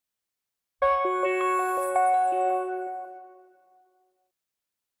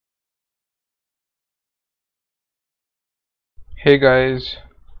Hey guys,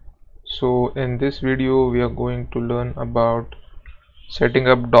 so in this video we are going to learn about setting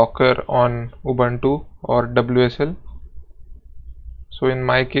up Docker on Ubuntu or WSL. So in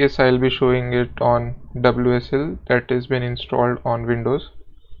my case I'll be showing it on WSL that has been installed on Windows.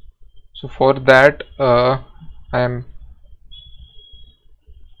 So for that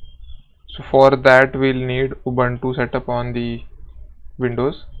we'll need Ubuntu setup on the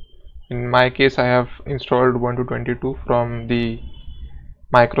Windows. In my case I have installed Ubuntu 22 from the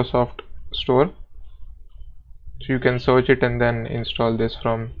Microsoft store. So you can search it and then install this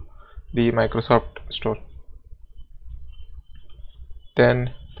from the Microsoft store.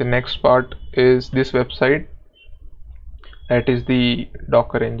 Then the next part is this website, that is the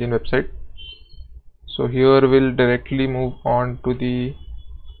Docker engine website. So here we'll directly move on to the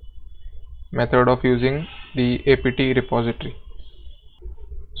method of using the apt repository.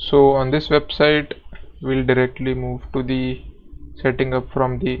 So on this website we'll directly move to the setting up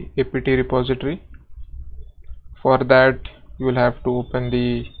from the apt repository. For that you will have to open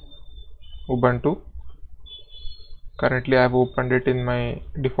the Ubuntu. Currently I have opened it in my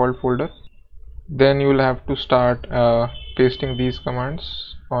default folder. Then you will have to start pasting these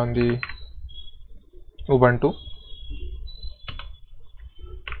commands on the Ubuntu.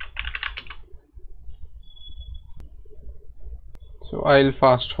 So I'll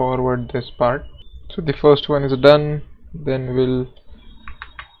fast forward this part. So the first one is done, then we'll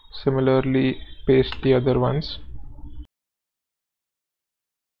similarly paste the other ones.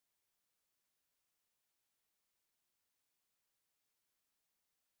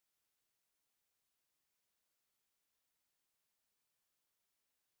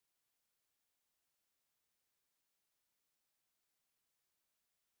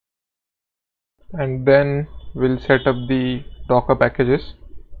 And then we'll set up the Docker packages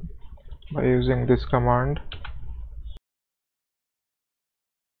by using this command.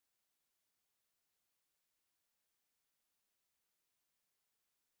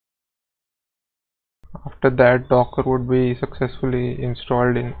 After that Docker would be successfully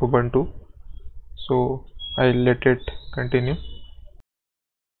installed in Ubuntu. So I'll let it continue.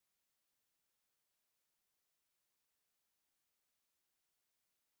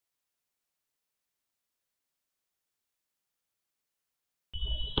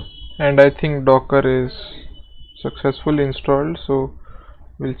 And I think Docker is successfully installed, so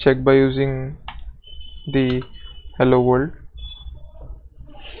we'll check by using the hello world.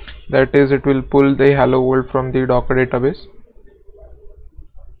 That is, it will pull the hello world from the Docker database.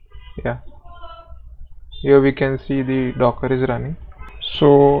 Yeah, here we can see the Docker is running.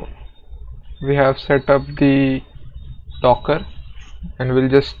 So we have set up the Docker and we'll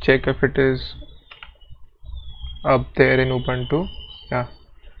just check if it is up there in Ubuntu. Yeah,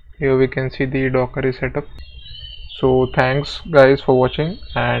 here we can see the Docker is set up. So thanks guys for watching,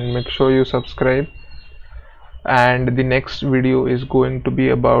 and make sure you subscribe. And the next video is going to be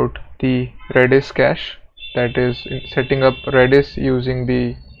about the Redis cache, that is setting up Redis using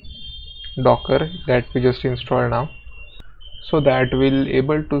the Docker that we just installed now. So that we'll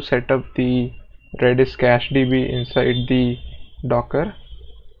able to set up the Redis cache DB inside the Docker,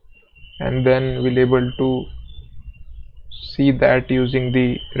 and then we'll able to see that using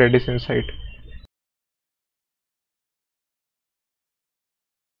the Redis Insight.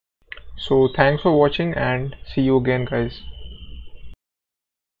 So thanks for watching and see you again guys.